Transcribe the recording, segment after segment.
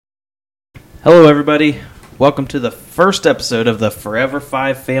Hello, everybody. Welcome to the first episode of the Forever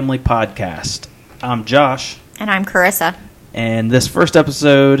 5 Family Podcast. I'm Josh. And I'm Carissa. And this first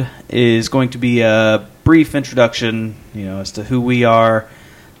episode is going to be a brief introduction, as to who we are, a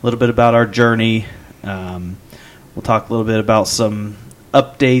little bit about our journey. We'll talk a little bit about some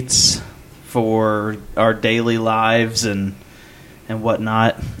updates for our daily lives and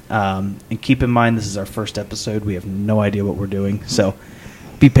whatnot. And keep in mind, this is our first episode. We have no idea what we're doing, so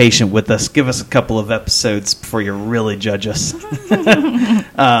be patient with us. Give us a couple of episodes before you really judge us.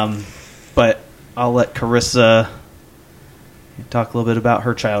 But I'll let Carissa talk a little bit about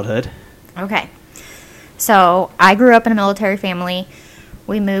her childhood. Okay. So I grew up in a military family.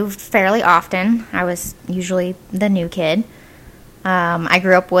 We moved fairly often. I was usually the new kid. I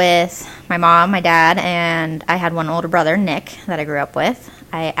grew up with my mom, my dad, and I had one older brother, Nick, that I grew up with.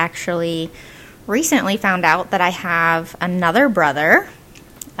 I actually recently found out that I have another brother.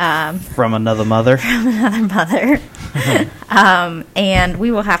 From another mother. From another mother. And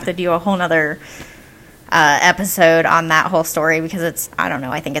we will have to do a whole nother episode on that whole story because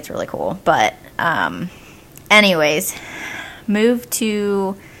I think it's really cool. But anyways, moved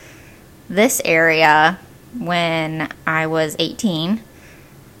to this area when I was 18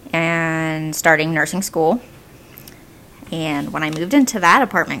 and starting nursing school. And when I moved into that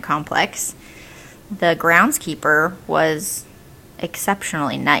apartment complex, the groundskeeper was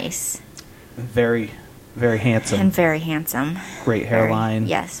exceptionally nice. Very, very handsome. And very handsome. Great hairline.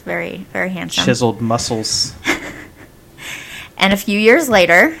 Yes, very, very handsome. Chiseled muscles. And a few years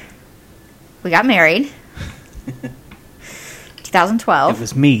later, we got married. 2012. It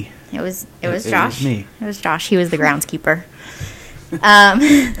was me. It was Josh. It was me. It was Josh. He was the groundskeeper.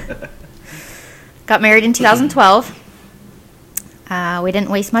 Got married in 2012. We didn't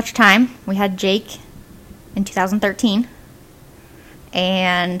waste much time. We had Jake in 2013.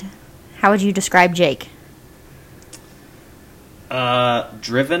 And how would you describe Jake?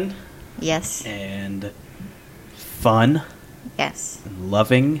 Driven. Yes. And fun. Yes. And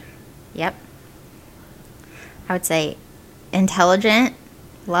loving. Yep. I would say intelligent,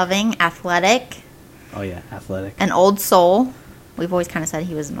 loving, athletic. Oh, yeah, athletic. An old soul. We've always kind of said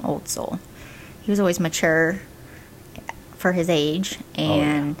he was an old soul. He was always mature for his age.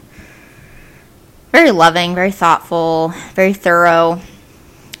 And very loving, very thoughtful, very thorough.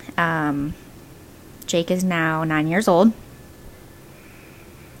 Jake is now 9 years old.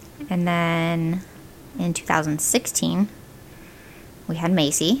 And then in 2016, we had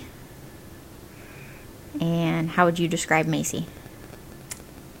Maci. And how would you describe Maci?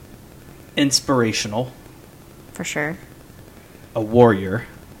 Inspirational. For sure. A warrior.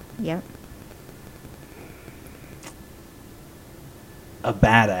 Yep. A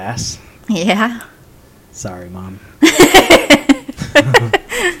badass. Yeah. Sorry, Mom.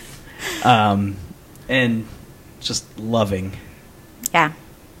 And just loving. Yeah.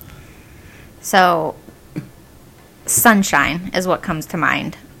 So, sunshine is what comes to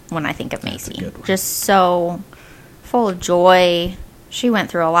mind when I think of Maci. That's a good one. Just so full of joy. She went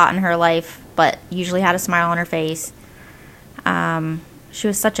through a lot in her life, but usually had a smile on her face. She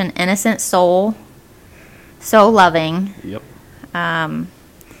was such an innocent soul. So loving. Yep. And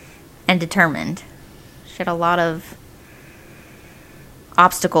determined. She had a lot of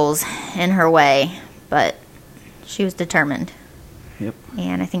obstacles in her way, but she was determined. Yep.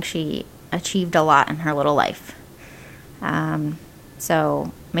 And I think she achieved a lot in her little life.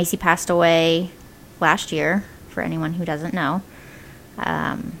 So Maci passed away last year, for anyone who doesn't know.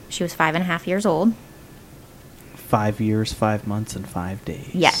 She was 5.5 years old. 5 years, 5 months, and 5 days.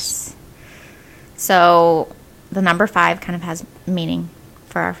 Yes. So the number 5 kind of has meaning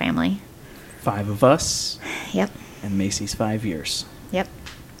for our family. 5 of us. Yep. And Macy's 5 years. Yep.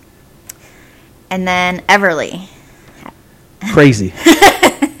 And then Everly. Crazy.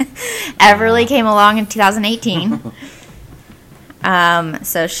 Everly came along in 2018.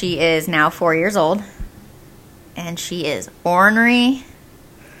 So she is now 4 years old. And she is ornery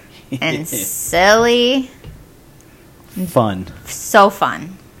and silly. Fun. So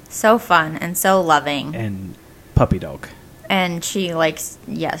fun. So fun and so loving. And puppy dog. And she likes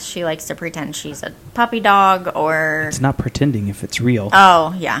to pretend she's a puppy dog or... It's not pretending if it's real.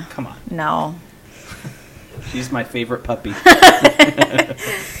 Oh, yeah. Come on. No. She's my favorite puppy.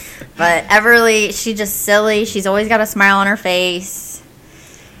 But Everly, she's just silly. She's always got a smile on her face.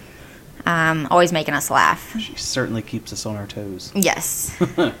 Always making us laugh. She certainly keeps us on our toes. Yes.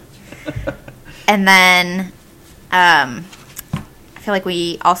 And then I feel like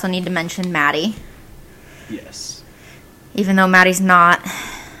we also need to mention Maddie. Yes. Even though Maddie's not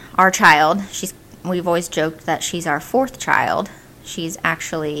our child, we've always joked that she's our 4th child. She's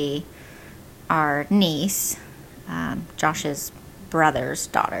actually our niece, Josh's brother's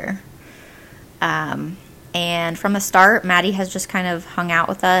daughter. And from the start, Maddie has just kind of hung out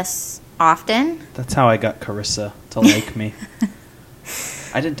with us often. That's how I got Carissa to like me.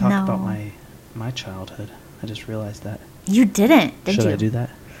 I didn't talk No. about my childhood. I just realized that. You didn't, did you? Should I do that?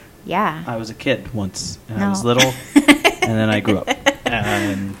 Yeah. I was a kid once, and No. I was little, and then I grew up.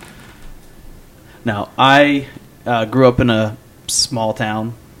 Now, I grew up in a small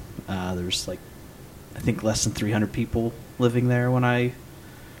town. There's like, I think less than 300 people living there when I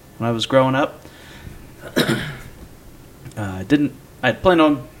was growing up. I'd planned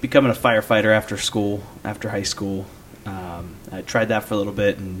on becoming a firefighter after high school. I tried that for a little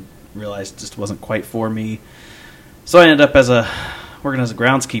bit and realized it just wasn't quite for me. So I ended up working as a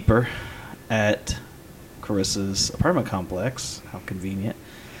groundskeeper at Carissa's apartment complex. How convenient.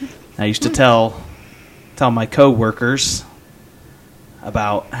 I used to tell my coworkers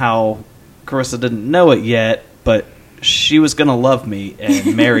about how Carissa didn't know it yet, but she was going to love me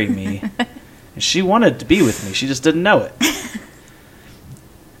and marry me. And she wanted to be with me. She just didn't know it.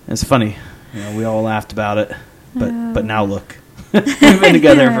 It's funny. We all laughed about it. But now look. We've been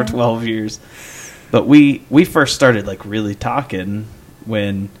together for 12 years. But we first started like really talking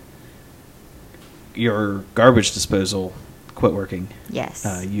when your garbage disposal quit working. Yes.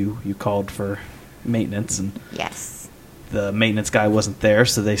 You called for maintenance, and yes. the maintenance guy wasn't there,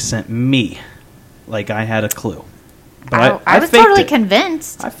 so they sent me. Like I had a clue. But I was faked totally it.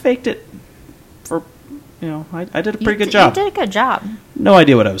 convinced. I faked it for, I did a pretty good job. You did a good job. No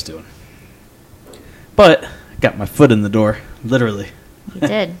idea what I was doing. But got my foot in the door, literally. You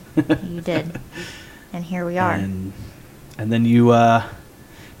did. You did. And here we are. And then do you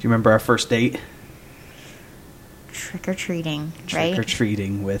remember our first date? Trick-or-treating, right?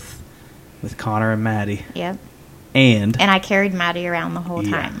 Trick-or-treating with Connor and Maddie. Yep. And I carried Maddie around the whole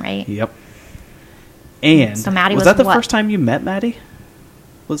time, right? Yep. And so Maddie was that the what? first time you met Maddie?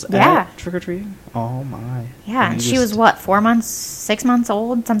 Yeah. At trick-or-treating? Oh, my. Yeah, and she was what, 4 months, 6 months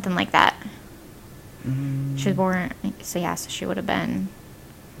old? Something like that. She was born, so she would have been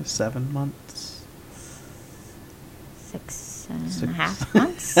 7 months. 6.5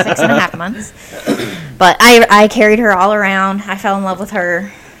 months. 6.5 months. But I carried her all around. I fell in love with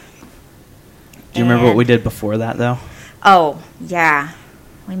her. Do you remember what we did before that, though? Oh, yeah.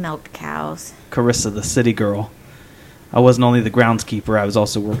 We milked cows. Carissa, the city girl. I wasn't only the groundskeeper, I was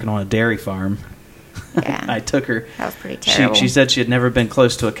also working on a dairy farm. Yeah. I took her. That was pretty terrible. She said she had never been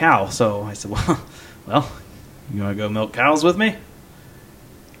close to a cow, so I said, well, you want to go milk cows with me?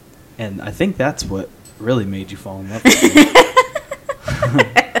 And I think that's what really made you fall in love with me.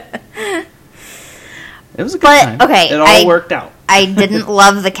 It was a good time. Okay, it all worked out. I didn't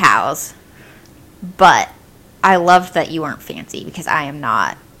love the cows, but I loved that you weren't fancy because I'm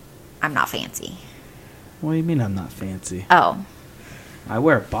not fancy. What do you mean I'm not fancy? Oh. I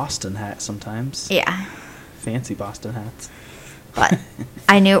wear a Boston hat sometimes. Yeah. Fancy Boston hats. But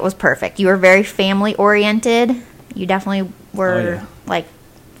I knew it was perfect. You were very family oriented. You definitely were like,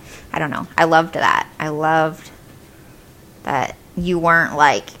 I don't know. I loved that. I loved that you weren't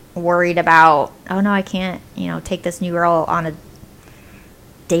like worried about, oh no, I can't, take this new girl on a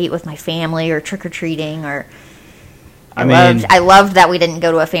date with my family or trick or treating or. I loved that we didn't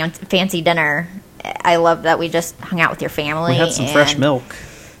go to a fancy dinner. I loved that we just hung out with your family. We had some fresh milk.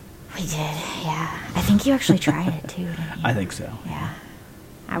 We did, yeah. I think you actually tried it too, didn't you? I think so. Yeah.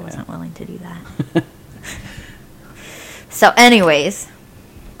 I wasn't willing to do that. So anyways.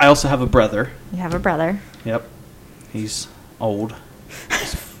 I also have a brother. You have a brother. Yep. He's old. I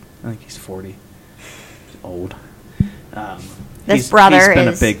think he's 40. He's old. This brother he's been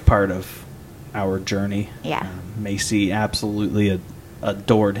is a big part of our journey. Yeah. Maci absolutely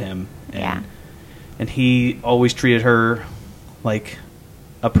adored him. Yeah. And he always treated her like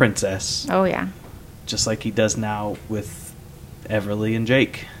a princess. Oh, yeah. Just like he does now with Everly and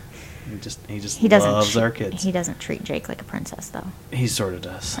Jake. He loves our kids. He doesn't treat Jake like a princess, though. He sort of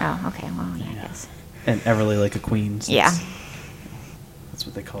does. Oh, okay. Well, yeah, I guess. And Everly like a queen. Yeah. That's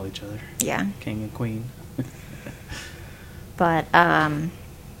what they call each other. Yeah. King and queen. But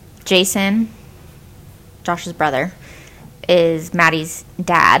Jason, Josh's brother, is Maddie's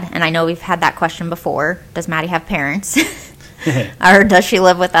dad. And I know we've had that question before. Does Maddie have parents? Or does she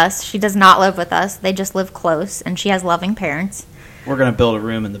live with us? She does not live with us. They just live close. And she has loving parents. We're going to build a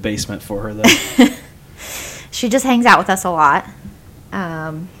room in the basement for her, though. She just hangs out with us a lot.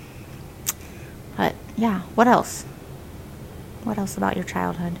 But, yeah, what else? What else about your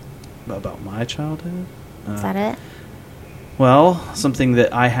childhood? About my childhood? Is that it? Well, something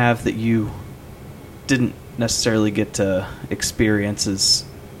that I have that you didn't necessarily get to experience is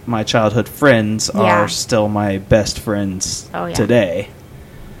my childhood friends are still my best friends today.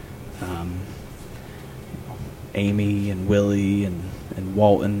 Amy and Willie and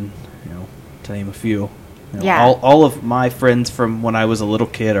Walton, to name a few. All of my friends from when I was a little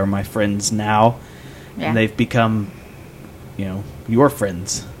kid are my friends now, and they've become, your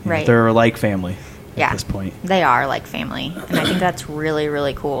friends. Right. They're like family at this point. They are like family, and I think that's really,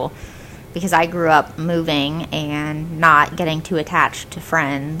 really cool. Because I grew up moving and not getting too attached to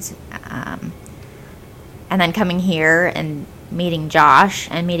friends. And then coming here and meeting Josh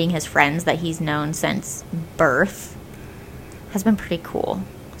and meeting his friends that he's known since birth has been pretty cool.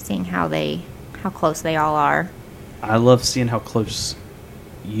 Seeing how close they all are. I love seeing how close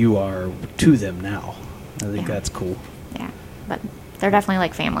you are to them now. I think that's cool. Yeah, but they're definitely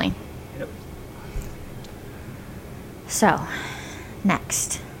like family. Yep. So,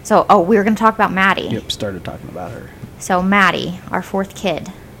 next. So, we were going to talk about Maddie. Yep, started talking about her. So, Maddie, our fourth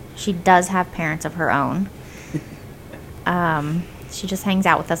kid, she does have parents of her own. She just hangs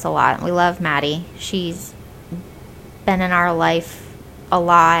out with us a lot. We love Maddie. She's been in our life a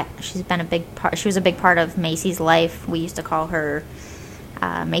lot. She's been a big part. She was a big part of Maci's life. We used to call her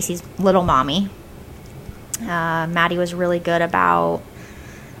Maci's little mommy. Maddie was really good about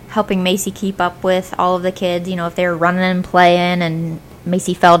helping Maci keep up with all of the kids. If they were running and playing and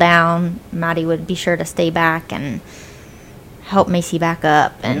Maci fell down, Maddie would be sure to stay back and help Maci back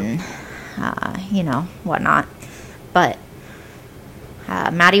up and, whatnot. But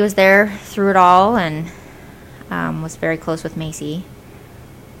Maddie was there through it all and was very close with Maci.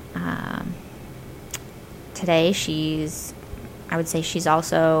 Today, I would say she's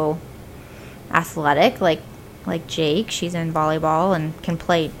also athletic, like Jake. She's in volleyball and can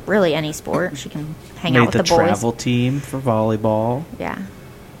play really any sport. She can hang out with the boys. Made the travel team for volleyball. Yeah.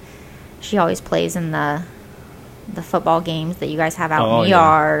 She always plays in the football games that you guys have out in the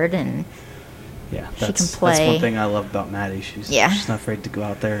yard, and she can play. That's one thing I love about Maddie. She's not afraid to go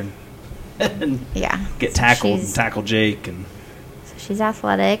out there and get tackled and tackle Jake. And so she's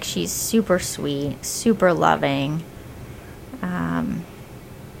athletic. She's super sweet, super loving.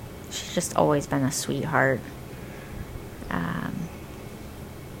 She's just always been a sweetheart.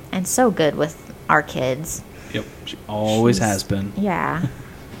 And so good with our kids. Yep, she always has been. Yeah.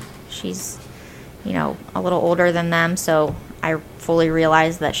 She's, a little older than them, so I fully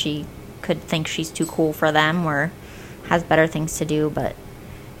realize that she could think she's too cool for them or has better things to do, but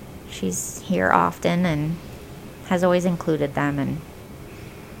she's here often and has always included them and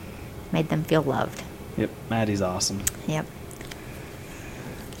made them feel loved. Yep, Maddie's awesome. Yep.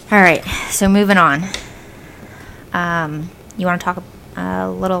 All right, so moving on. You want to talk a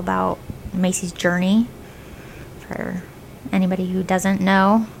little about Maci's journey for anybody who doesn't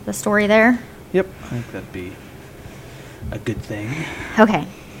know the story there? Yep, I think that'd be a good thing. Okay,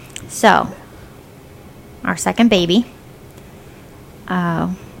 so our second baby,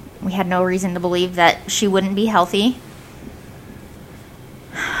 we had no reason to believe that she wouldn't be healthy.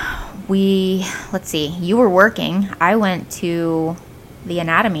 Let's see, you were working. I went to the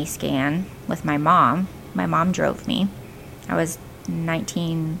anatomy scan with my mom. My mom drove me. I was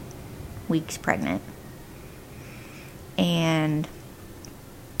 19 weeks pregnant. And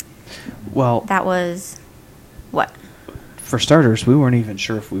that was what? For starters, we weren't even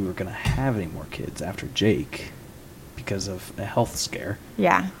sure if we were going to have any more kids after Jake because of a health scare.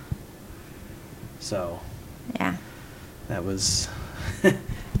 Yeah. So. Yeah. That was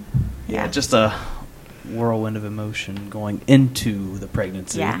just a whirlwind of emotion going into the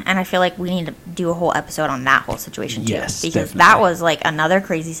pregnancy. Yeah, and I feel like we need to do a whole episode on that whole situation too. Yes, because definitely. That was like another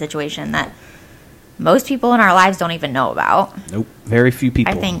crazy situation that most people in our lives don't even know about. Nope, very few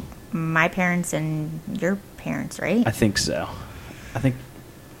people. I think my parents and your parents, right? I think so. I think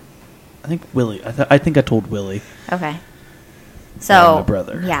Willie. I think I told Willie. Okay. So my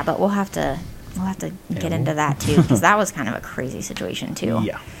brother. Yeah, but we'll have to get into that too because that was kind of a crazy situation too.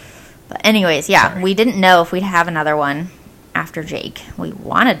 Yeah. But anyways, we didn't know if we'd have another one after Jake. We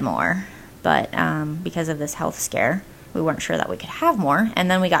wanted more, but because of this health scare, we weren't sure that we could have more.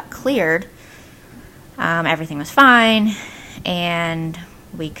 And then we got cleared. Everything was fine, and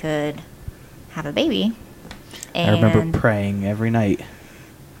we could have a baby. And I remember praying every night.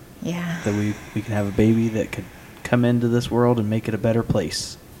 Yeah. That we could have a baby that could come into this world and make it a better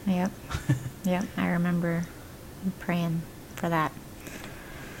place. Yep. Yep. I remember praying for that.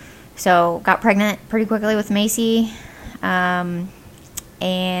 So, got pregnant pretty quickly with Maci. And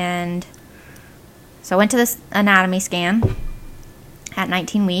so I went to this anatomy scan at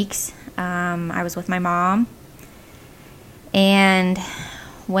 19 weeks. I was with my mom. And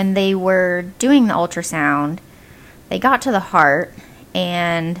when they were doing the ultrasound, they got to the heart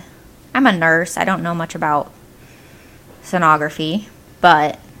and I'm a nurse. I don't know much about sonography,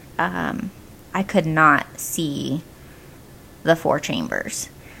 but I could not see the 4 chambers.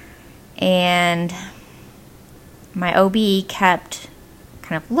 And my OB kept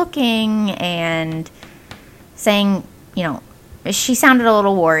kind of looking and saying, you know, she sounded a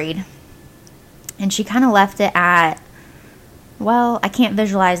little worried. And she kind of left it at, well, I can't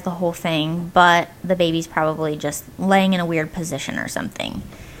visualize the whole thing, but the baby's probably just laying in a weird position or something.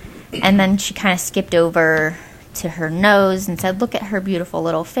 And then she kind of skipped over to her nose and said, look at her beautiful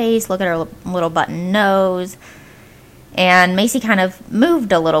little face, look at her little button nose. And Maci kind of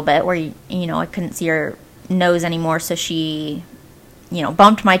moved a little bit where, you know, I couldn't see her nose anymore, so she, you know,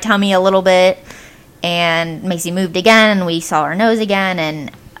 bumped my tummy a little bit, and Maci moved again, and we saw her nose again,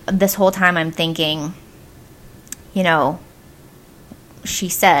 and this whole time I'm thinking, you know, she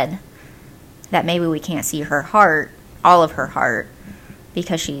said that maybe we can't see her heart, all of her heart,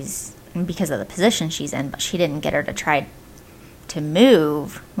 because of the position she's in, but she didn't get her to try to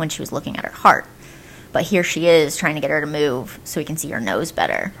move when she was looking at her heart. But here she is trying to get her to move so we can see her nose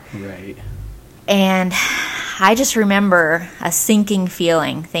better. Right. And I just remember a sinking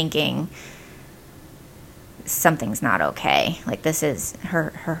feeling, thinking something's not okay. Like, this is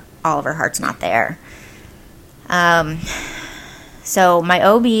her all of her heart's not there. So my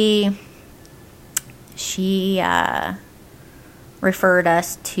OB, she referred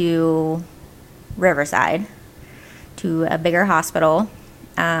us to Riverside, to a bigger hospital,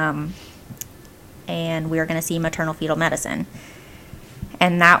 and we were going to see maternal fetal medicine.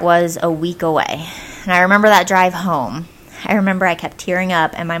 And that was a week away. And I remember that drive home. I remember I kept tearing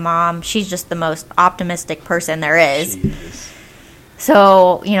up, and my mom, she's just the most optimistic person there is. Jeez.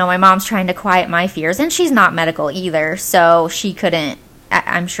 So, you know, my mom's trying to quiet my fears, and she's not medical either, so she couldn't,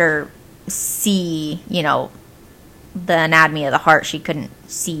 I'm sure, see, you know, the anatomy of the heart. She couldn't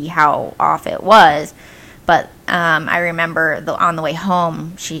see how off it was. But I remember on the way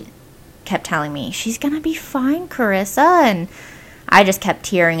home, she kept telling me, she's going to be fine, Carissa. And I just kept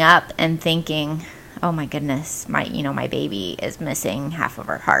tearing up and thinking, oh my goodness, my baby is missing half of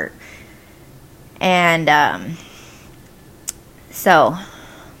her heart. And so,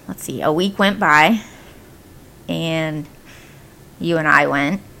 let's see, a week went by, and you and I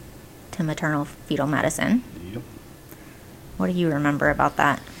went to maternal fetal medicine. Yep. What do you remember about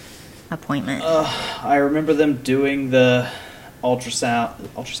that appointment? I remember them doing the ultrasound.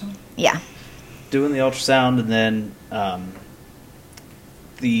 Ultrasound? Yeah. Doing the ultrasound, and then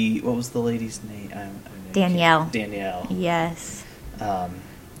what was the lady's name? Danielle. Danielle. Yes. I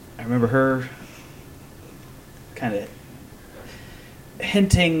remember her kind of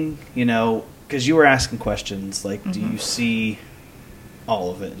hinting, you know, because you were asking questions like, do you see all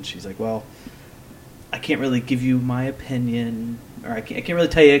of it? And she's like, well, I can't really give you my opinion, or I can't really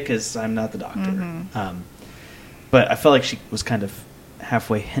tell you because I'm not the doctor. But I felt like she was kind of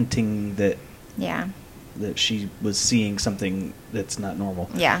halfway hinting that that she was seeing something that's not normal.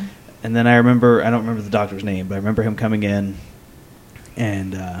 Yeah. And then I don't remember the doctor's name, but I remember him coming in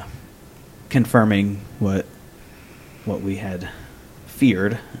and confirming what we had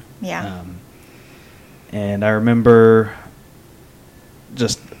feared. Yeah. And I remember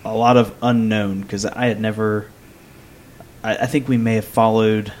just a lot of unknown, because I had never... I think we may have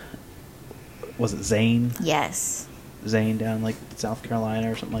followed... Was it Zane? Yes. Zane down, like, South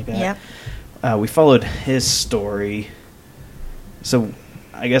Carolina or something like that? Yep. We followed his story. So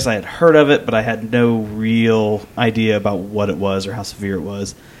I guess I had heard of it, but I had no real idea about what it was or how severe it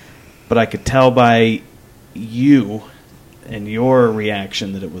was. But I could tell by you and your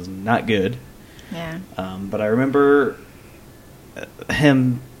reaction that it was not good. Yeah. But I remember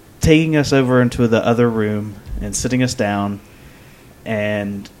him taking us over into the other room and sitting us down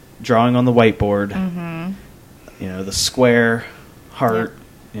and drawing on the whiteboard, you know, the square heart,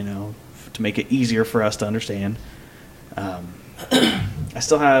 you know, to make it easier for us to understand. I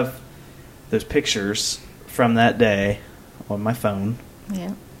still have those pictures from that day on my phone.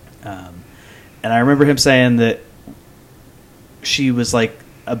 Yeah. And I remember him saying that she was like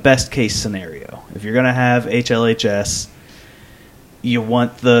a best case scenario. If you're going to have HLHS, you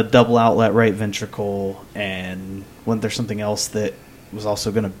want the double outlet right ventricle, and wasn't there something else that was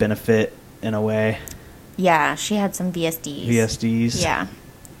also going to benefit in a way? Yeah, she had some VSDs. VSDs? Yeah.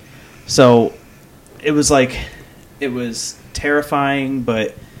 So it was like, it was terrifying,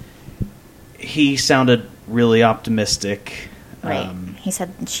 but he sounded really optimistic. Right. He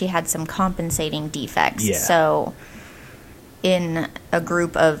said she had some compensating defects. Yeah. So in a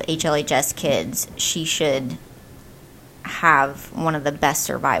group of HLHS kids, she should have one of the best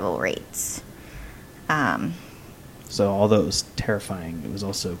survival rates. So although it was terrifying, it was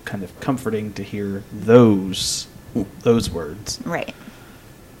also kind of comforting to hear those words. Right.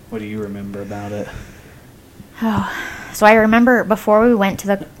 What do you remember about it? Oh, so I remember before we went to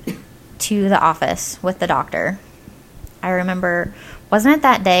the office with the doctor, I remember, wasn't it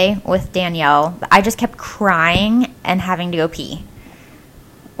that day with Danielle, I just kept crying and having to go pee.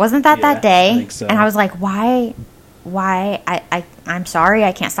 Wasn't that that day? I think so. And I was like, why, I'm sorry,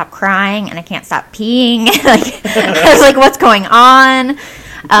 I can't stop crying and I can't stop peeing. Like, I was like, what's going on?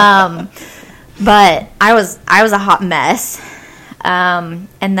 But I was a hot mess. And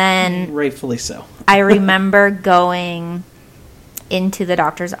then rightfully so. I remember going into the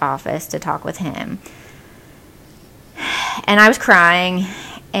doctor's office to talk with him. And I was crying,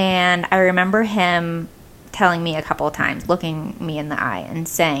 and I remember him telling me a couple of times, looking me in the eye and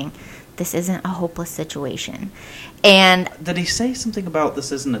saying, this isn't a hopeless situation. And did he say something about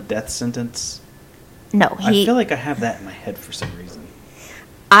this isn't a death sentence? No. I feel like I have that in my head for some reason.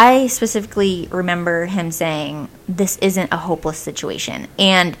 I specifically remember him saying, this isn't a hopeless situation.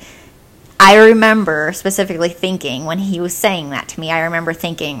 And I remember specifically thinking, when he was saying that to me, I remember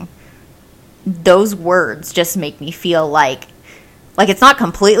thinking, those words just make me feel like it's not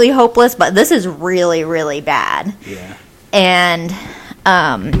completely hopeless, but this is really, really bad. Yeah. And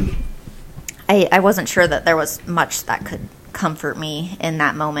I wasn't sure that there was much that could comfort me in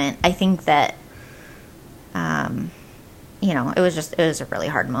that moment. I think that, it was a really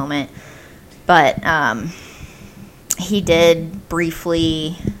hard moment. But he did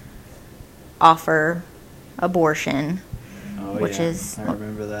briefly offer abortion. Oh, which yeah. is, I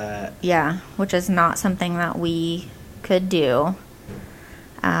remember that. Yeah, which is not something that we could do.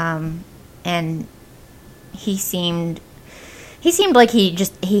 And he seemed like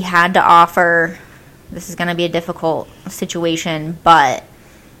he had to offer, this is going to be a difficult situation, but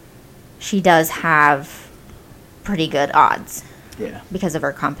she does have pretty good odds. Yeah. Because of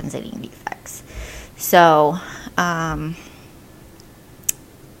her compensating defects. So,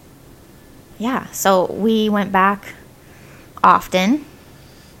 so we went back often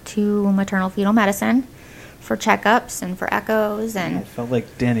to maternal fetal medicine for checkups and for echoes, and I felt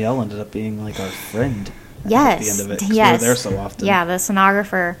like Danielle ended up being like our friend. Yes, At the end of it, 'cause yes, we were there so often. Yeah, the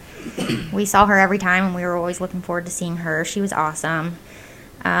sonographer. We saw her every time, and we were always looking forward to seeing her. She was awesome.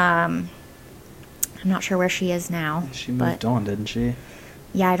 I'm not sure where she is now. She moved on, didn't she?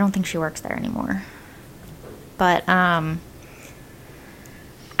 Yeah, I don't think she works there anymore. But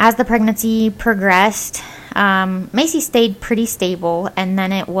as the pregnancy progressed, Maci stayed pretty stable, and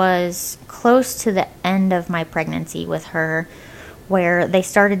then it was close to the end of my pregnancy with her where they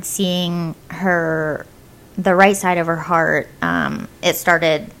started seeing the right side of her heart, it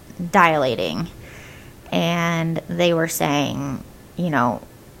started dilating, and they were saying,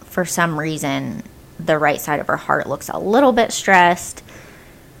 for some reason, the right side of her heart looks a little bit stressed.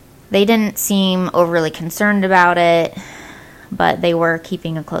 They didn't seem overly concerned about it, but they were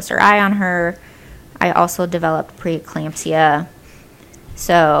keeping a closer eye on her. I also developed preeclampsia,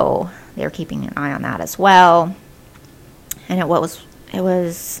 so they were keeping an eye on that as well. And it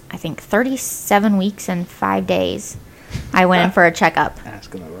was, I think, 37 weeks and 5 days. I went in for a checkup.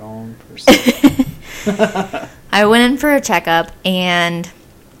 Asking the wrong person. I went in for a checkup, and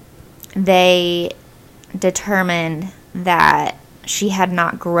they determined that she had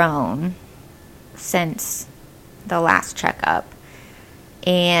not grown since the last checkup.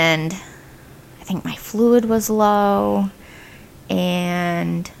 And I think my fluid was low,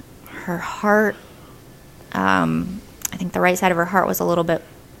 and her heart, I think the right side of her heart was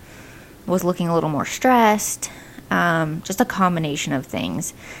looking a little more stressed, just a combination of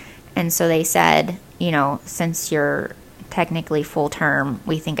things. And so they said, since you're technically full term,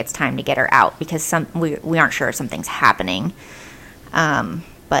 we think it's time to get her out, because we aren't sure if something's happening,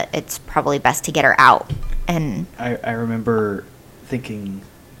 but it's probably best to get her out. And I remember thinking,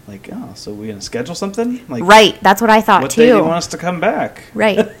 like, oh, so we're gonna schedule something? Like, right, that's what I thought what too. What day do you want us to come back?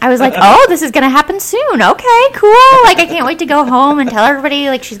 Right, I was like, oh, this is gonna happen soon. Okay, cool. Like, I can't wait to go home and tell everybody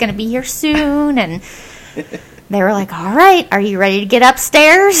like she's gonna be here soon. And they were like, all right, are you ready to get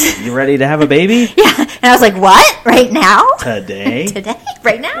upstairs? You ready to have a baby? Yeah, and I was like, what? Right now? Today? Today?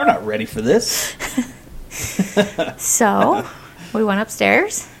 Right now? We're not ready for this. So we went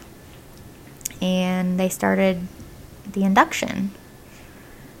upstairs, and they started the induction.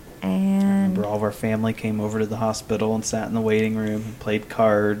 And all of our family came over to the hospital and sat in the waiting room and played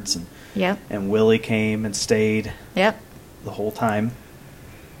cards. And, yep. And Willie came and stayed. Yep. The whole time,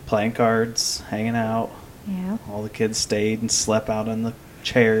 playing cards, hanging out. Yeah. All the kids stayed and slept out in the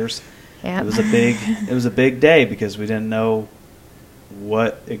chairs. Yep. It was a big day because we didn't know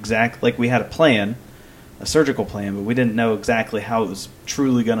what exactly. Like, we had a plan, a surgical plan, but we didn't know exactly how it was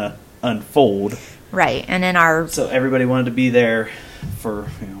truly going to unfold. Right, and so everybody wanted to be there for,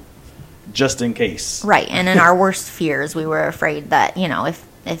 just in case. Right, and in our worst fears, we were afraid that,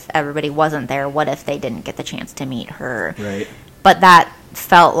 if everybody wasn't there, what if they didn't get the chance to meet her? Right. But that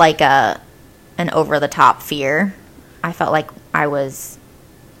felt like an over-the-top fear. I felt like I was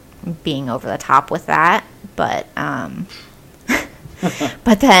being over the top with that, but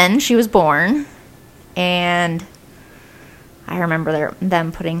but then she was born, and I remember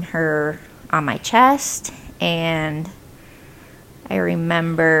them putting her on my chest, and I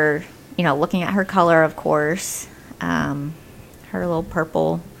remember, looking at her color, of course, her little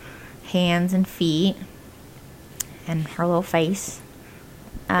purple hands and feet, and her little face.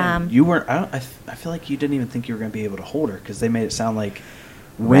 You weren't. I feel like you didn't even think you were going to be able to hold her, because they made it sound like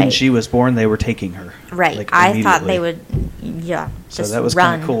when she was born, they were taking her. Right. Like, I thought they would. Yeah. So that was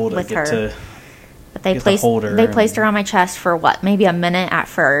kind of cool to get her. But they placed her on my chest for what? Maybe a minute at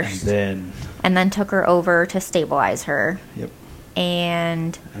first. And then took her over to stabilize her. Yep.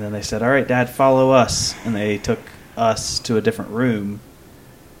 And then they said, "All right, Dad, follow us." And they took us to a different room.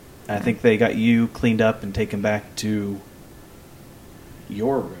 And I think they got you cleaned up and taken back to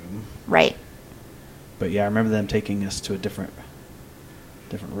your room. Right. But yeah, I remember them taking us to a different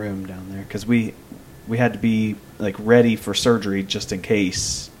room down there, because we had to be like ready for surgery just in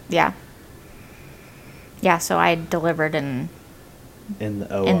case. Yeah. Yeah. So I delivered in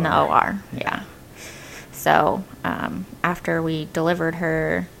the OR. In the OR. Yeah. So after I delivered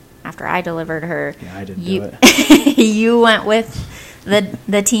her, yeah, I didn't do it. You went with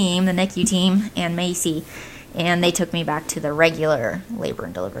the team, the NICU team, and Maci, and they took me back to the regular labor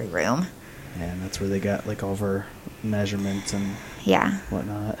and delivery room. And that's where they got like all of her measurements and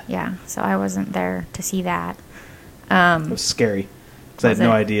whatnot. Yeah, so I wasn't there to see that. It was scary, because I had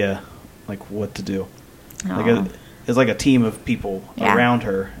no idea like what to do. Like it was like a team of people around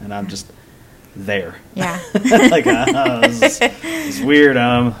her, and I'm just there. Yeah. Like, it's weird.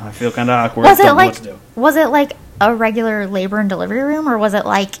 I feel kind of awkward. Was it like a regular labor and delivery room, or was it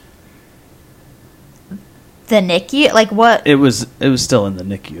like the NICU? Like what? It was still in the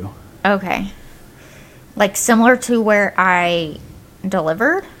NICU. Okay. Like similar to where I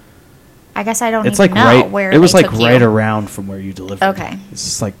delivered? I guess I don't even know where it was they like took right you. Around from where you delivered. Okay. It's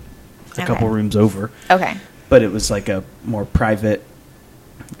just like a couple rooms over. Okay. But it was like a more private,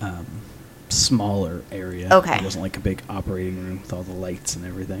 smaller area. Okay. It wasn't like a big operating room with all the lights and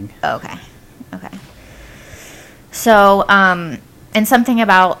everything. Okay. So, and something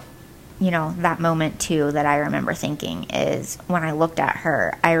about, that moment too that I remember thinking is when I looked at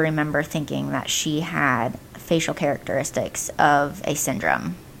her, I remember thinking that she had facial characteristics of a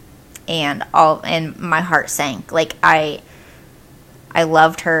syndrome, and my heart sank. Like I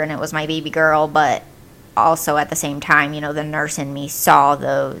loved her, and it was my baby girl, but also at the same time, the nurse in me saw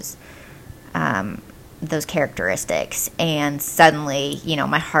those characteristics, and suddenly,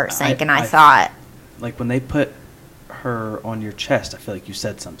 my heart sank, and I thought, like when they put her on your chest, I feel like you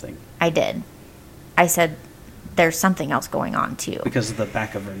said something. I did. I said, there's something else going on too. Because of the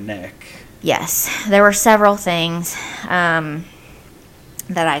back of her neck. Yes. There were several things that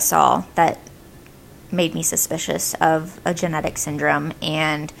I saw that made me suspicious of a genetic syndrome,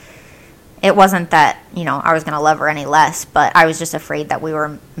 and it wasn't that, I was going to love her any less, but I was just afraid that we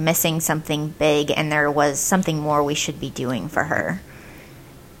were missing something big, and there was something more we should be doing for her.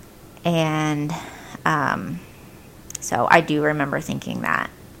 And so I do remember thinking that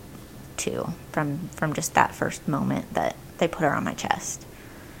too, from just that first moment that they put her on my chest.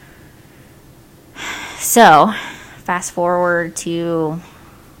 So fast forward to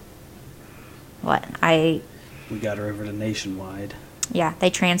what we got her over to Nationwide. Yeah,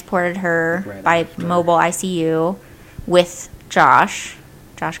 they transported her by mobile ICU with Josh.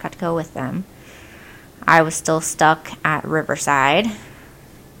 Josh got to go with them. I was still stuck at Riverside,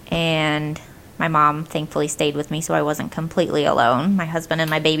 and my mom thankfully stayed with me, so I wasn't completely alone. My husband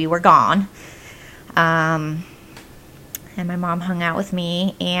and my baby were gone. And my mom hung out with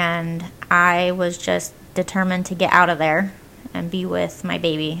me, and I was just determined to get out of there and be with my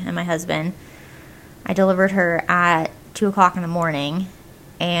baby and my husband. I delivered her at 2 o'clock in the morning,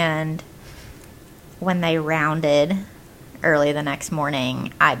 and when they rounded early the next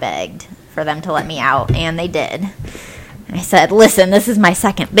morning, I begged for them to let me out, and they did. I said, listen, this is my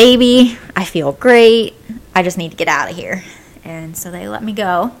second baby. I feel great. I just need to get out of here. And so they let me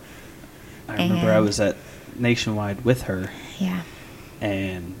go. I remember I was at Nationwide with her. Yeah.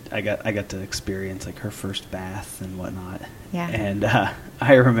 And I got to experience like her first bath and whatnot. Yeah. And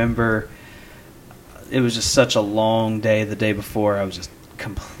I remember it was just such a long day. The day before, I was just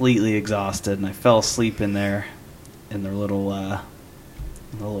completely exhausted, and I fell asleep in there in their little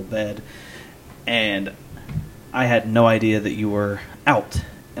bed, and I had no idea that you were out.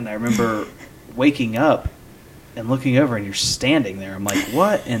 And I remember waking up and looking over, and you're standing there. I'm like,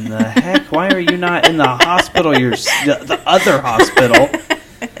 what in the heck? Why are you not in the hospital? You're the other hospital.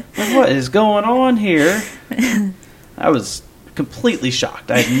 Like, what is going on here? I was completely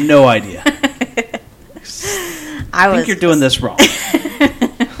shocked. I had no idea. I think you're doing this wrong.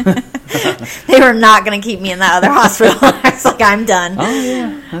 They were not going to keep me in that other hospital. I was like, I'm done. Oh,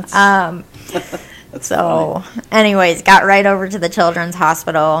 yeah. That's so, anyways, got right over to the children's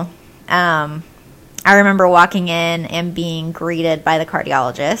hospital. I remember walking in and being greeted by the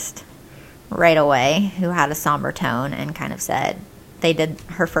cardiologist right away, who had a somber tone and kind of said they did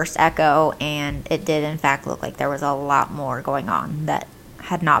her first echo, and it did, in fact, look like there was a lot more going on that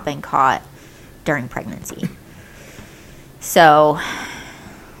had not been caught during pregnancy. So,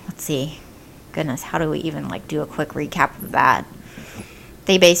 let's see. Goodness, how do we even do a quick recap of that?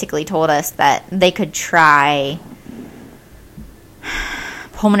 They basically told us that they could try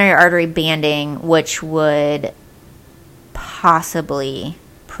pulmonary artery banding, which would possibly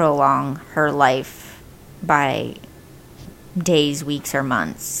prolong her life by days, weeks, or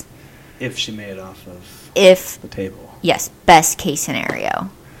months. If she made it off of the table. Yes, best case scenario.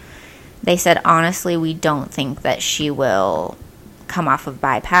 They said, honestly, we don't think that she will come off of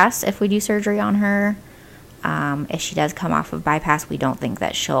bypass if we do surgery on her. If she does come off of bypass, we don't think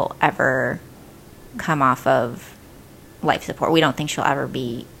that she'll ever come off of life support. We don't think she'll ever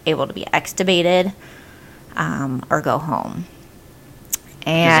be able to be extubated or go home.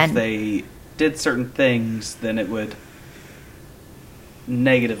 And if they did certain things, then it would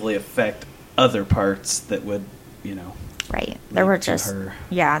negatively affect other parts that would, right. There were just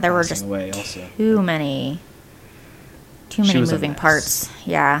too many moving parts.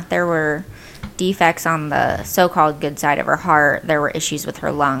 Yeah, there were defects on the so-called good side of her heart. There were issues with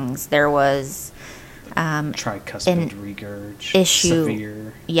her lungs. There was tricuspid regurg issue.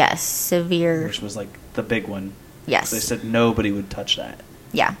 Severe. Yes, severe. Which was the big one. Yes. They said nobody would touch that.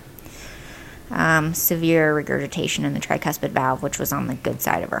 Yeah. Severe regurgitation in the tricuspid valve, which was on the good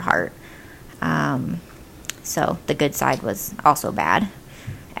side of her heart. So the good side was also bad.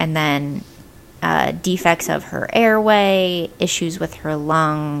 And then defects of her airway, issues with her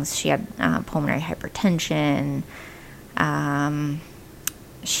lungs. She had pulmonary hypertension.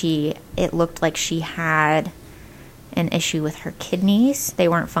 It looked like she had an issue with her kidneys. They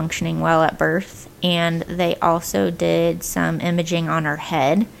weren't functioning well at birth. And they also did some imaging on her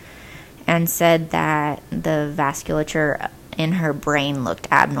head and said that the vasculature in her brain looked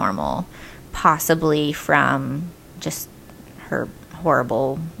abnormal, possibly from just her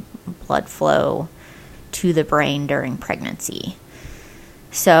horrible blood flow to the brain during pregnancy.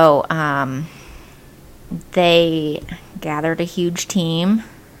 So they gathered a huge team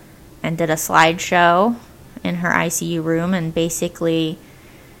and did a slideshow in her ICU room and basically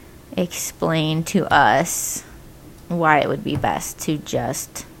explained to us why it would be best to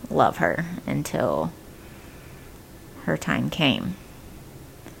just love her until her time came.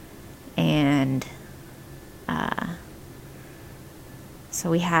 And so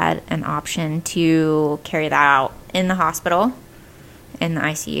we had an option to carry that out in the hospital, in the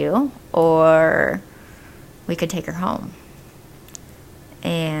ICU, or we could take her home.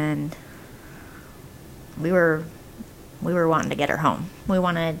 And we were wanting to get her home. We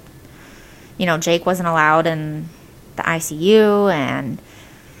wanted, Jake wasn't allowed in the ICU, and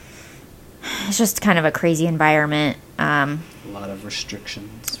it's just kind of a crazy environment. A lot of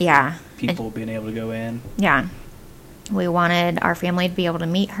restrictions. Yeah. People being able to go in. Yeah. We wanted our family to be able to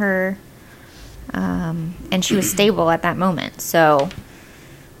meet her, and she was stable at that moment. So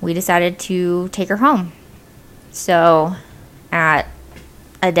we decided to take her home. So at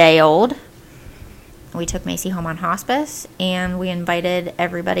a day old, we took Maci home on hospice, and we invited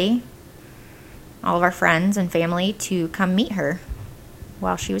everybody, all of our friends and family, to come meet her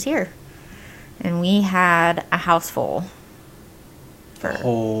while she was here. And we had a house full. The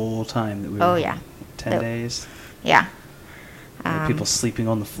whole time that we were 10 days? Yeah. People sleeping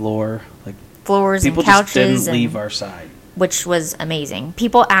on the floor. Floors and couches. People just didn't leave our side. Which was amazing.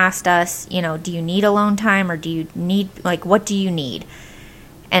 People asked us, do you need alone time, or do you need, what do you need?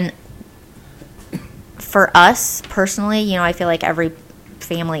 And for us, personally, I feel like every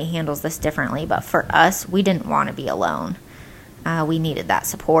family handles this differently, but for us, we didn't want to be alone. We needed that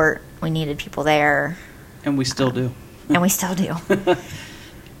support. We needed people there. And we still do. And we still do.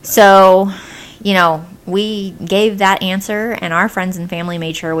 So, we gave that answer, and our friends and family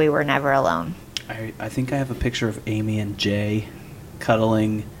made sure we were never alone. I think I have a picture of Amy and Jay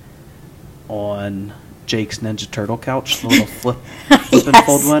cuddling on Jake's Ninja Turtle couch, the little flip and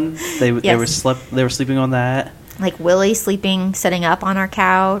fold one. They were sleeping on that. Like Willie sitting up on our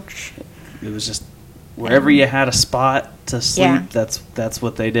couch. It was just wherever you had a spot to sleep. Yeah. That's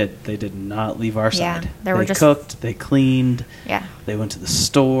what they did. They did not leave our side. They cooked. They cleaned. Yeah. They went to the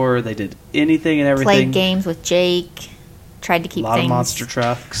store. They did anything and everything. Played games with Jake. Tried to keep a lot things, of monster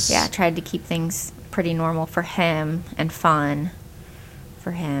trucks. Yeah, tried to keep things pretty normal for him and fun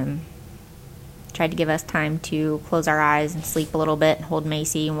for him. Tried to give us time to close our eyes and sleep a little bit and hold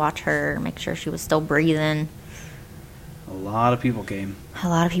Maci and watch her, make sure she was still breathing. A lot of people came.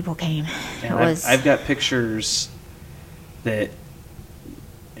 And I've got pictures that,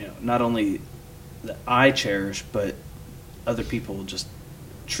 not only that I cherish, but other people just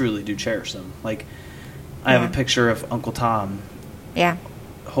truly do cherish them. Like, I have a picture of Uncle Tom. Yeah.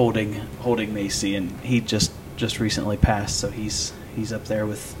 Holding Maci, and he just recently passed, so he's up there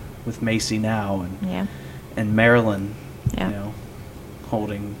with Maci now, and Marilyn,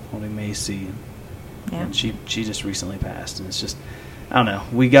 holding Maci, and she just recently passed, and it's just, I don't know,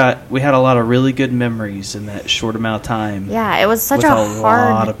 we had a lot of really good memories in that short amount of time. Yeah, it was such a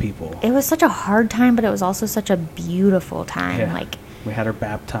lot of people. It was such a hard time, but it was also such a beautiful time. Yeah. Like, we had her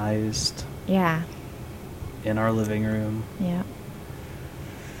baptized. Yeah. In our living room. Yeah.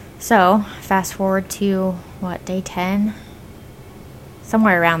 So, fast forward to, day 10?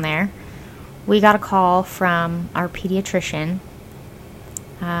 Somewhere around there. We got a call from our pediatrician.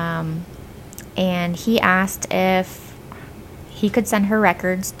 And he asked if he could send her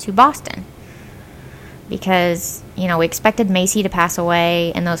records to Boston. Because, we expected Maci to pass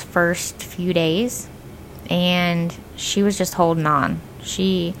away in those first few days. And she was just holding on.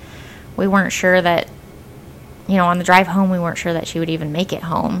 We weren't sure that, on the drive home, we weren't sure that she would even make it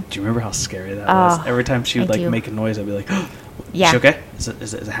home. Do you remember how scary that was? Every time she would make a noise, I'd be like, yeah. Is she okay?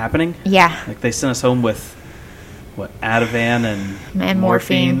 Is it happening? Yeah. Like, they sent us home with, Ativan and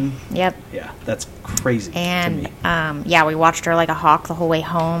morphine. Yep. Yeah, that's crazy and, to me. We watched her like a hawk the whole way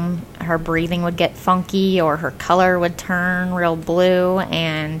home. Her breathing would get funky, or her color would turn real blue,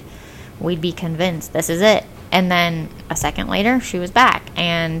 and we'd be convinced this is it. And then a second later, she was back.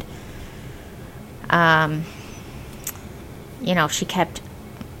 And,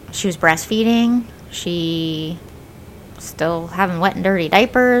 she was breastfeeding. She still having wet and dirty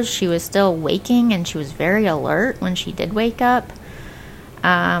diapers. She was still waking, and she was very alert when she did wake up.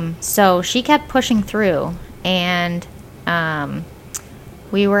 So she kept pushing through, and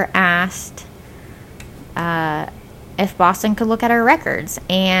we were asked if Boston could look at her records,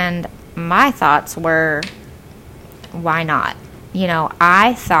 and my thoughts were, why not?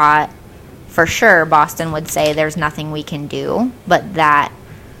 I thought for sure Boston would say there's nothing we can do, but that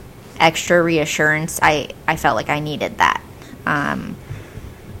extra reassurance, I felt like I needed that.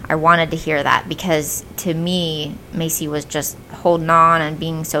 I wanted to hear that, because to me, Maci was just holding on and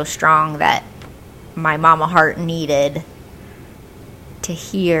being so strong that my mama heart needed to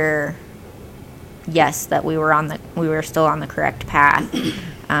hear, yes, that we were still on the correct path,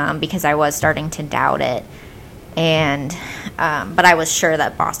 because I was starting to doubt it. And but I was sure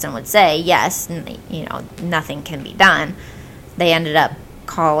that Boston would say yes, nothing can be done. They ended up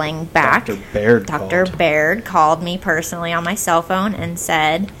calling back. Dr. Baird called me personally on my cell phone and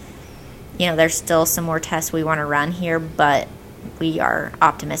said, there's still some more tests we want to run here, but we are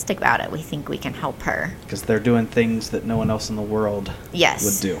optimistic about it. We think we can help her. Because they're doing things that no one else in the world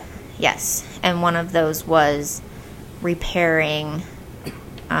would do. Yes. And one of those was repairing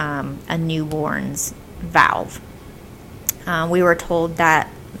a newborn's valve. We were told that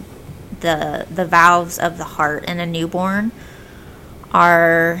the valves of the heart in a newborn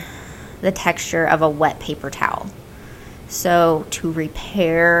are the texture of a wet paper towel. So to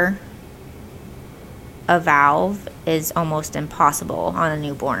repair a valve is almost impossible on a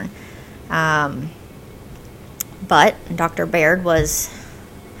newborn. But Dr. Baird was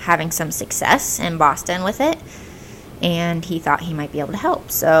having some success in Boston with it, and he thought he might be able to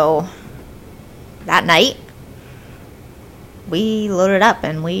help. So that night, we loaded up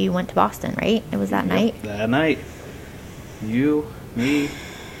and we went to Boston, right? It was that night? That night. You, me,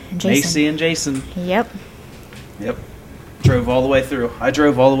 Jason. Maci, and Jason. Yep. Drove all the way through. I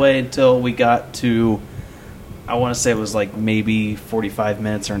drove all the way until we got to, I want to say it was like maybe 45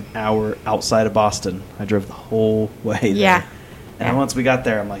 minutes or an hour outside of Boston. I drove the whole way there. Yeah. And then once we got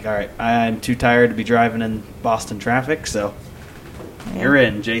there, I'm like, all right, I'm too tired to be driving in Boston traffic, so you're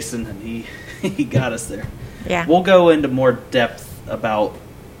in, Jason, and he got us there. Yeah. We'll go into more depth about,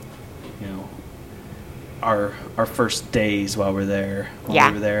 our first days while we were there.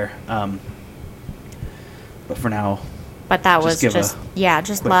 But for now, But that was give just a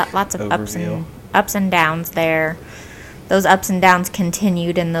just quick lots of overview. ups and downs there. Those ups and downs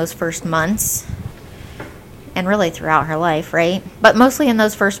continued in those first months, and really throughout her life, right? But mostly in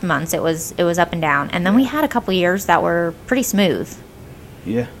those first months, it was up and down. And then we had a couple years that were pretty smooth.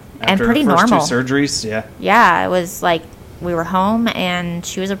 Yeah. And After pretty her first normal. two surgeries, yeah. Yeah, it was like we were home, and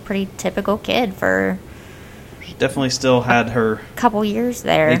she was a pretty typical kid for She definitely still had her a couple years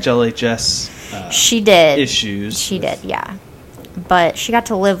there. HLHS She did. issues. She did, yeah. But she got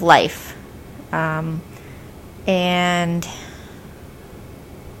to live life. And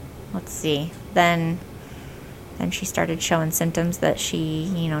let's see. Then she started showing symptoms that she,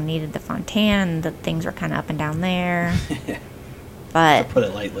 needed the Fontan, that things were kind of up and down there. But to put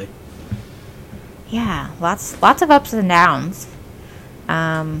it lightly. yeah, lots of ups and downs.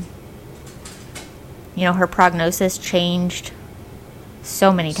 Her prognosis changed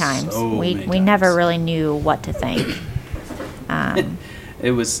so many times. We never really knew what to think.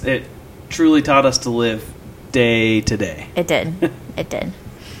 It truly taught us to live day to day. It did. It did.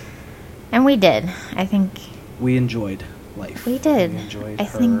 And we did. I think we enjoyed life. We did. We enjoyed I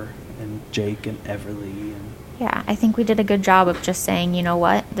her think, and Jake and Everly. Yeah, I think we did a good job of just saying, you know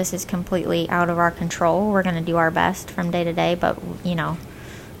what, this is completely out of our control. We're going to do our best from day to day, but,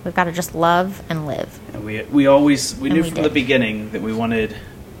 we've got to just love and live. And we knew from the beginning that we wanted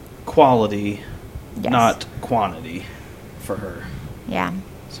quality, yes. not quantity for her. Yeah.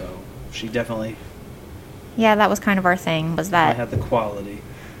 So she definitely... Yeah, that was kind of our thing, was that... I had the quality.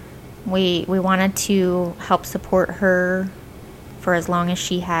 We wanted to help support her for as long as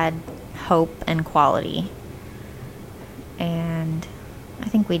she had hope and quality. And I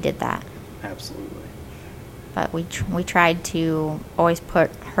think we did that. Absolutely. But we tried to always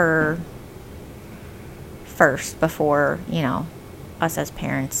put her first before, us as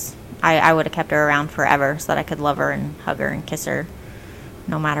parents. I would have kept her around forever so that I could love her and hug her and kiss her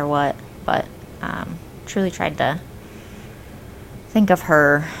no matter what. But truly tried to think of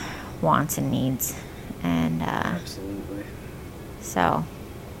her wants and needs. And absolutely. So,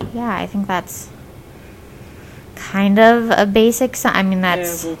 yeah, I think that's kind of a basic. I mean,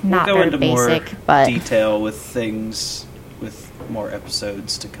 that's not we'll very into basic, more but detail with things, with more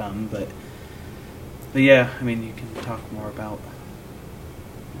episodes to come. But yeah, I mean, you can talk more about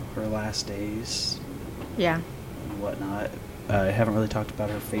her last days, yeah, and whatnot. I haven't really talked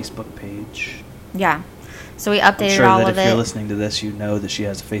about her Facebook page. Yeah, so we updated I'm sure all that of it. if you're listening to this, you know that she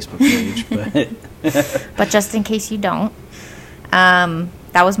has a Facebook page, but but just in case you don't.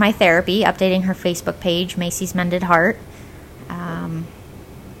 That was my therapy, updating her Facebook page, Maci's Mended Heart. When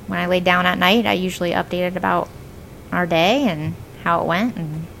I laid down at night, I usually updated about our day and how it went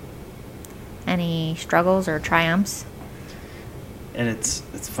and any struggles or triumphs. And it's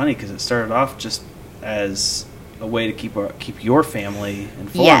funny because it started off just as a way to keep your family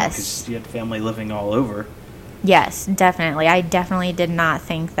informed. Yes. Because you had family living all over. Yes, definitely. I definitely did not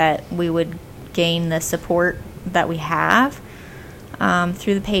think that we would gain the support that we have.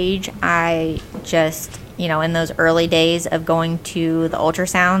 Through the page, I just, in those early days of going to the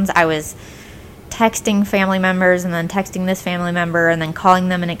ultrasounds, I was texting family members and then texting this family member and then calling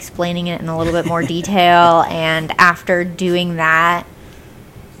them and explaining it in a little bit more detail. And after doing that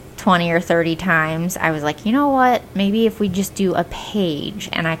 20 or 30 times, I was like, you know what? Maybe if we just do a page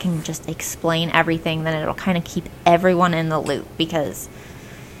and I can just explain everything, then it'll kind of keep everyone in the loop because...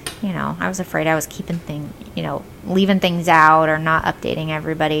 I was afraid I was leaving things out or not updating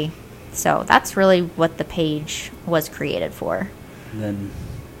everybody. So that's really what the page was created for. And then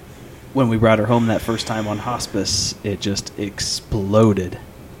when we brought her home that first time on hospice, it just exploded.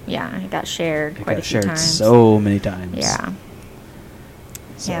 Yeah, it got shared quite a few shared times. So many times. Yeah.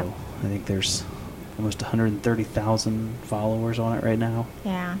 So yep. I think there's almost 130,000 followers on it right now.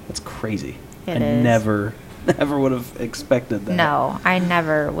 Yeah. That's crazy. It I is. never would have expected that. No, I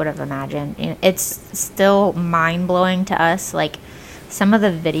never would have imagined. It's still mind-blowing to us. Like, some of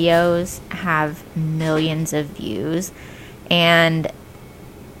the videos have millions of views, and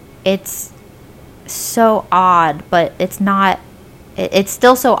it's so odd, but it's not... It's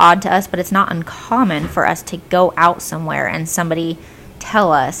still so odd to us, but it's not uncommon for us to go out somewhere and somebody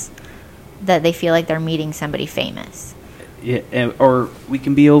tell us that they feel like they're meeting somebody famous. Yeah, or we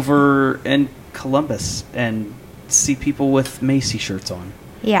can be over in Columbus and see people with Maci shirts on.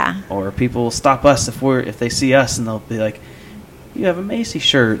 Yeah. Or people stop us if they see us and they'll be like, "You have a Maci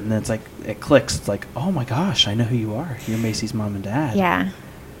shirt," and then it's like it clicks. It's like, "Oh my gosh, I know who you are. You're Maci's mom and dad." Yeah,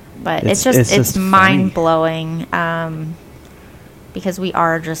 but it's just mind blowing because we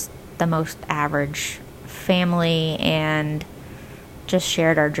are just the most average family and just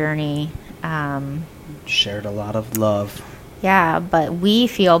shared our journey. Shared a lot of love. Yeah, but we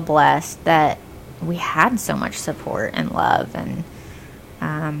feel blessed that we had so much support and love, and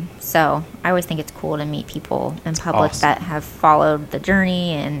so I always think it's cool to meet people in public awesome. that have followed the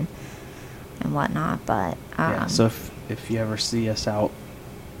journey and whatnot. But Yeah, so if you ever see us out,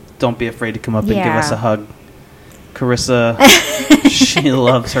 don't be afraid to come up and give us a hug. Carissa, she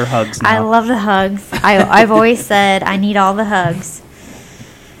loves her hugs now. I love the hugs. I've always said I need all the hugs.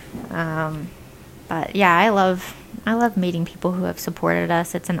 But yeah, I love meeting people who have supported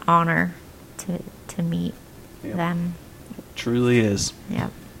us. It's an honor to meet them. It truly is. Yeah.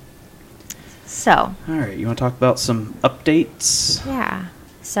 So. All right, you want to talk about some updates? Yeah.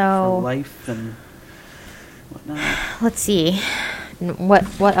 So. For life and whatnot. Let's see. What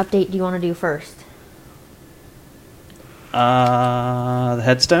update do you want to do first? The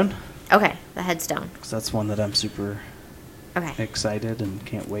headstone. Okay, the headstone. Because that's one that I'm super excited and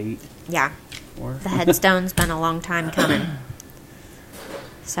can't wait. Yeah. For. The headstone's been a long time coming.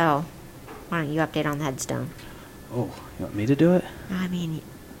 So, why don't you update on the headstone? Oh, you want me to do it? I mean,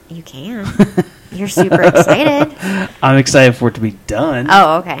 you can. You're super excited. I'm excited for it to be done.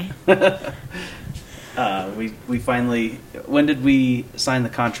 Oh, okay. We finally. When did we sign the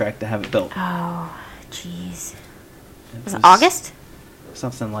contract to have it built? Oh, jeez. Was it August?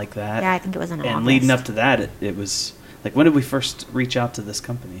 Something like that. Yeah, I think it was in August. And leading up to that, it was like, when did we first reach out to this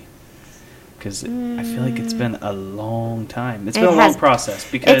company? Because I feel like it's been a long time. It's been a long process.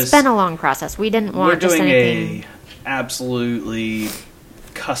 Because it's been a long process. We didn't want just anything. We're doing a absolutely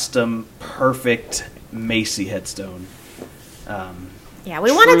custom, perfect Maci headstone. Yeah,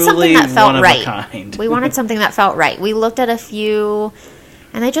 we wanted something that felt right. Kind. We wanted something that felt right. We looked at a few,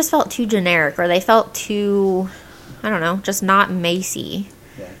 and they just felt too generic, or they felt too, I don't know, just not Maci.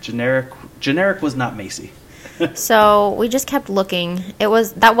 Yeah, generic was not Maci. So we just kept looking.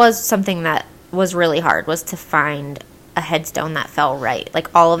 That was something that was really hard, was to find a headstone that felt right.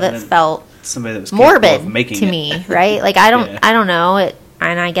 Like all of it felt somebody that was morbid making to it. me, right? Like I don't know it,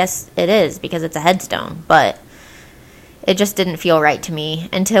 and I guess it is because it's a headstone, but it just didn't feel right to me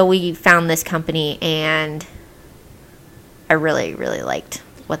until we found this company, and I really, really liked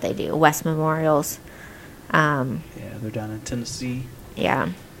what they do. West Memorials. Yeah, they're down in Tennessee. Yeah.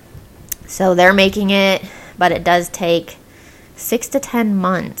 So they're making it, but it does take 6 to 10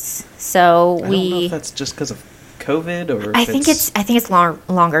 months. So I don't know if that's just because of COVID, or I think it's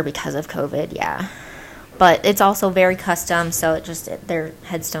longer because of COVID. Yeah, but it's also very custom, so their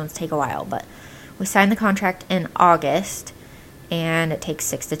headstones take a while. But we signed the contract in August, and it takes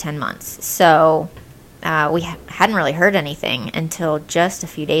 6 to 10 months. So we hadn't really heard anything until just a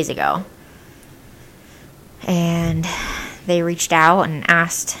few days ago. And they reached out and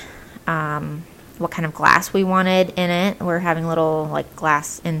asked what kind of glass we wanted in it. We're having little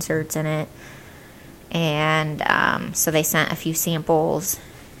glass inserts in it. And so they sent a few samples,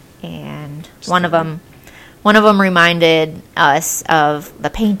 and one of them reminded us of the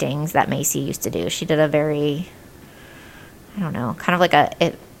paintings that Maci used to do. She did a very, I don't know, kind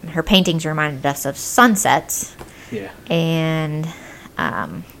of her paintings reminded us of sunsets. Yeah. And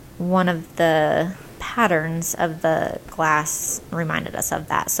one of the patterns of the glass reminded us of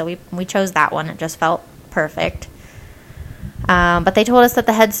that. So we chose that one. It just felt perfect. But they told us that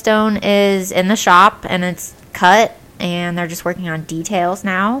the headstone is in the shop and it's cut, and they're just working on details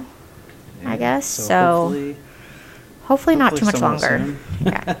now, I guess. So hopefully not too much longer.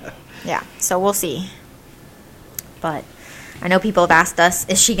 Yeah. So we'll see. But I know people have asked us,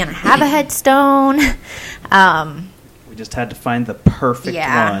 is she going to have a headstone? We just had to find the perfect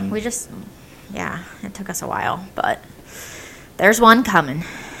one. It took us a while, but there's one coming.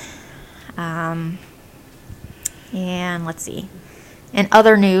 And let's see. In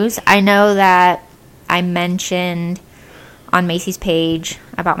other news, I know that I mentioned on Maci's page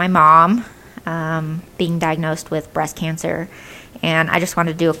about my mom being diagnosed with breast cancer, and I just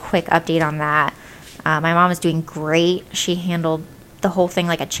wanted to do a quick update on that. My mom is doing great. She handled the whole thing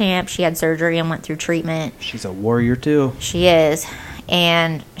like a champ. She had surgery and went through treatment. She's a warrior too. She is.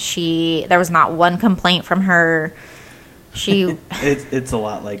 And there was not one complaint from her. It's a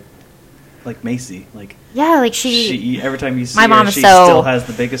lot like Maci. She every time you see my mom her, is she still has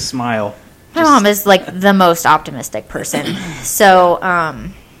the biggest smile. My mom is the most optimistic person. So,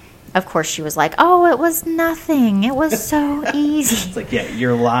 of course, she was like, "Oh, it was nothing. It was so easy." It's like, yeah,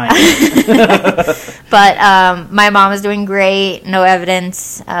 you're lying. But my mom is doing great. No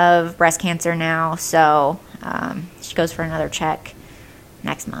evidence of breast cancer now. So she goes for another check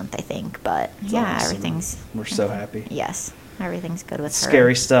next month, I think. But That's awesome. Everything's. We're so happy. Yes, everything's good with her.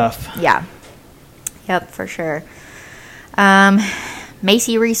 Scary stuff. Yeah. Yep, for sure.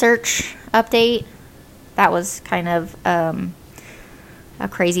 Maci research update. that was kind of a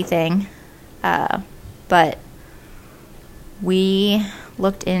crazy thing. But we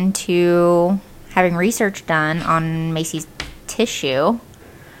looked into having research done on Maci's tissue.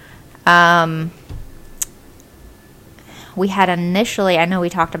 We had initially, I know we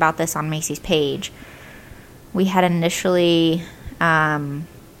talked about this on Maci's page, we had initially filled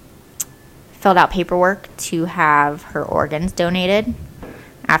out paperwork to have her organs donated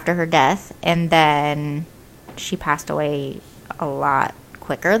after her death, and then she passed away a lot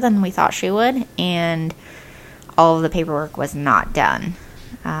quicker than we thought she would, and all of the paperwork was not done,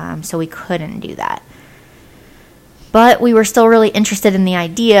 so we couldn't do that. But we were still really interested in the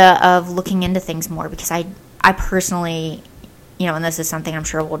idea of looking into things more, because I personally, and this is something I'm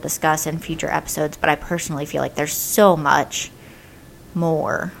sure we'll discuss in future episodes, but I personally feel like there's so much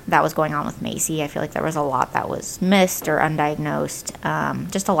more that was going on with Maci. I feel like there was a lot that was missed or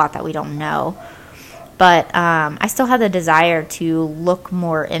undiagnosed, just a lot that we don't know. But I still had the desire to look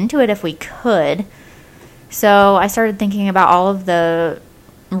more into it if we could. So I started thinking about all of the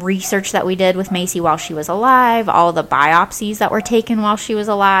research that we did with Maci while she was alive, all the biopsies that were taken while she was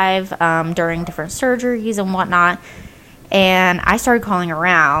alive, during different surgeries and whatnot. And I started calling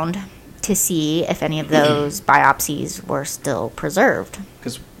around to see if any of those biopsies were still preserved.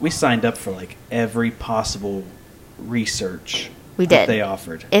 Because we signed up for like every possible research we that did. They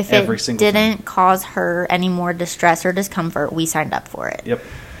offered. If every it single didn't thing. cause her any more distress or discomfort, we signed up for it. Yep.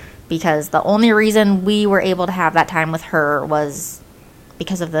 Because the only reason we were able to have that time with her was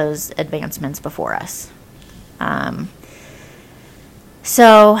because of those advancements before us.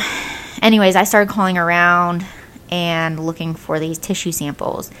 So, anyways, I started calling around and looking for these tissue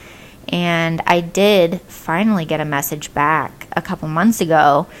samples. And I did finally get a message back a couple months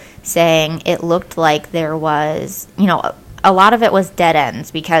ago saying it looked like there was, a lot of it was dead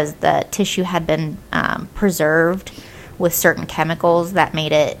ends because the tissue had been preserved with certain chemicals that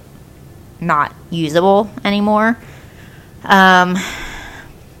made it not usable anymore.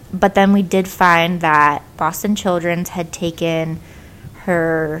 But then we did find that Boston Children's had taken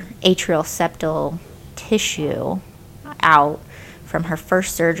her atrial septal tissue out from her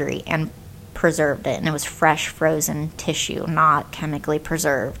first surgery and preserved it, and it was fresh frozen tissue, not chemically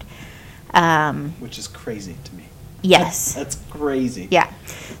preserved. Which is crazy to me. Yes. That's crazy. Yeah.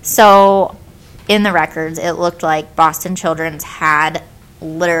 So in the records, it looked like Boston Children's had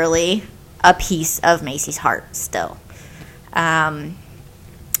literally a piece of Maci's heart still.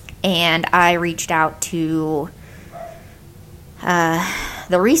 And I reached out to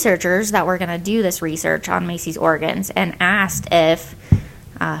the researchers that were going to do this research on Maci's organs and asked if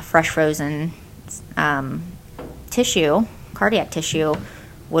fresh frozen tissue, cardiac tissue,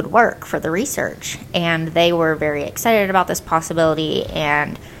 would work for the research. And they were very excited about this possibility,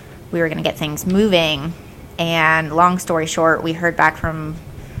 and we were going to get things moving. And long story short, we heard back from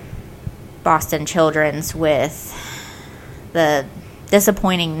Boston Children's with the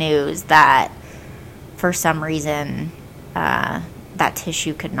disappointing news that for some reason that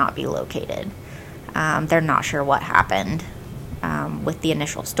tissue could not be located. They're not sure what happened with the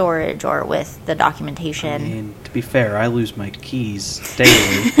initial storage or with the documentation. I mean, to be fair, I lose my keys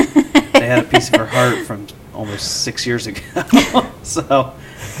daily. They had a piece of her heart from almost 6 years ago. So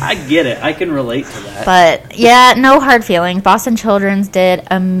I get it. I can relate to that. But yeah, no hard feelings. Boston Children's did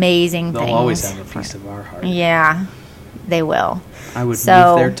amazing things. They'll always have a piece of our heart. Yeah, they will. I would move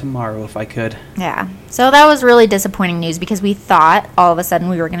there tomorrow if I could. Yeah. So that was really disappointing news because we thought all of a sudden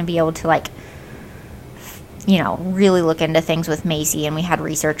we were going to be able to really look into things with Maci, and we had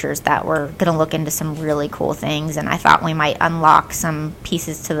researchers that were going to look into some really cool things, and I thought we might unlock some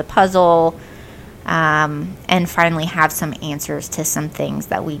pieces to the puzzle and finally have some answers to some things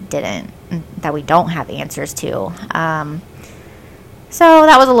that we don't have answers to. So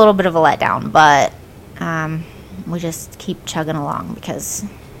that was a little bit of a letdown, but we just keep chugging along because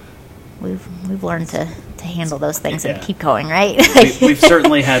we've learned to handle those things and keep going, right? We've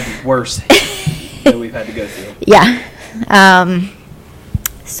certainly had worse that we've had to go through. Yeah.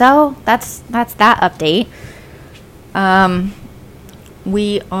 So that's that update.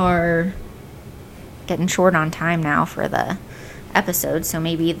 We are getting short on time now for the episode, so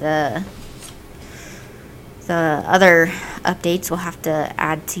maybe the other updates we'll have to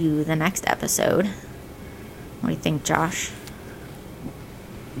add to the next episode. What do you think, Josh?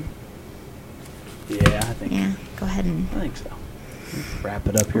 Yeah, I think. Yeah, go ahead and I think so. Wrap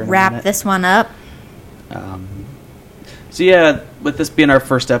it up here. Wrap this one up. So yeah, with this being our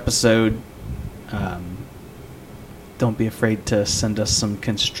first episode, don't be afraid to send us some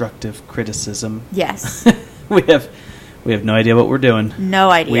constructive criticism. Yes. we have no idea what we're doing.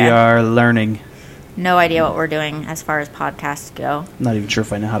 No idea. We are learning. no idea what we're doing as far as podcasts go. I'm not even sure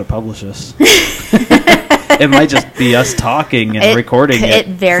if I know how to publish this. It might just be us talking and recording it. It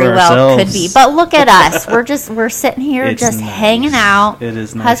very for well ourselves. could be. But look at us. We're sitting here It's just nice. hanging out. It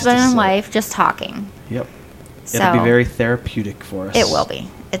is nice Husband to and sit. wife just talking. Yep. So It'll be very therapeutic for us. it will be.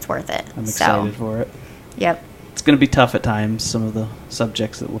 It's worth it. I'm excited for it. Yep. It's going to be tough at times, some of the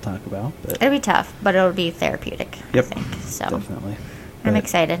subjects that we'll talk about. But It'll be tough, but it'll be therapeutic. Yep. I think. So definitely. I'm But,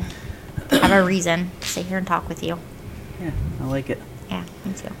 excited. Have a reason to sit here and talk with you. Yeah, I like it. Yeah,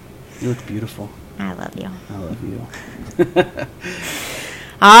 me too. You look beautiful. I love you. I love you.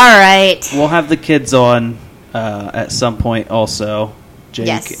 All right. We'll have the kids on at some point also. Jake,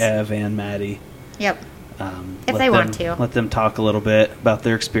 Yes. Ev, and Maddie. Yep. If Let they want them- to. Let them talk a little bit about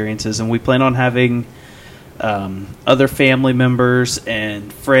their experiences. And we plan on having other family members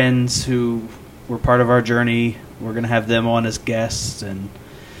and friends who were part of our journey. We're going to have them on as guests and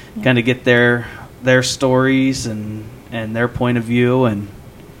kind of get their stories and their point of view. And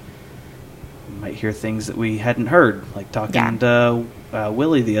we might hear things that we hadn't heard, like talking to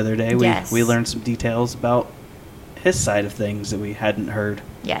Willie the other day. Yes. We learned some details about his side of things that we hadn't heard.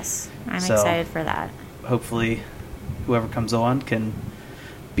 Yes. I'm So- excited for that. Hopefully whoever comes on can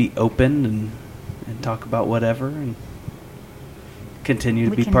be open and talk about whatever and continue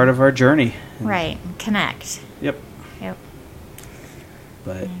to We be can- part of our journey. And- Right. Connect. Yep. Yep.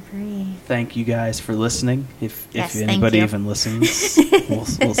 But I agree. thank you guys for listening. If Yes, thank anybody you. even listens, we'll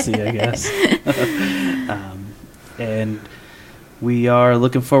see, I guess. And we are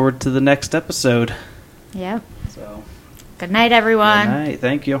looking forward to the next episode. Yep. So, Good night, everyone. good night.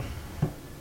 Thank you.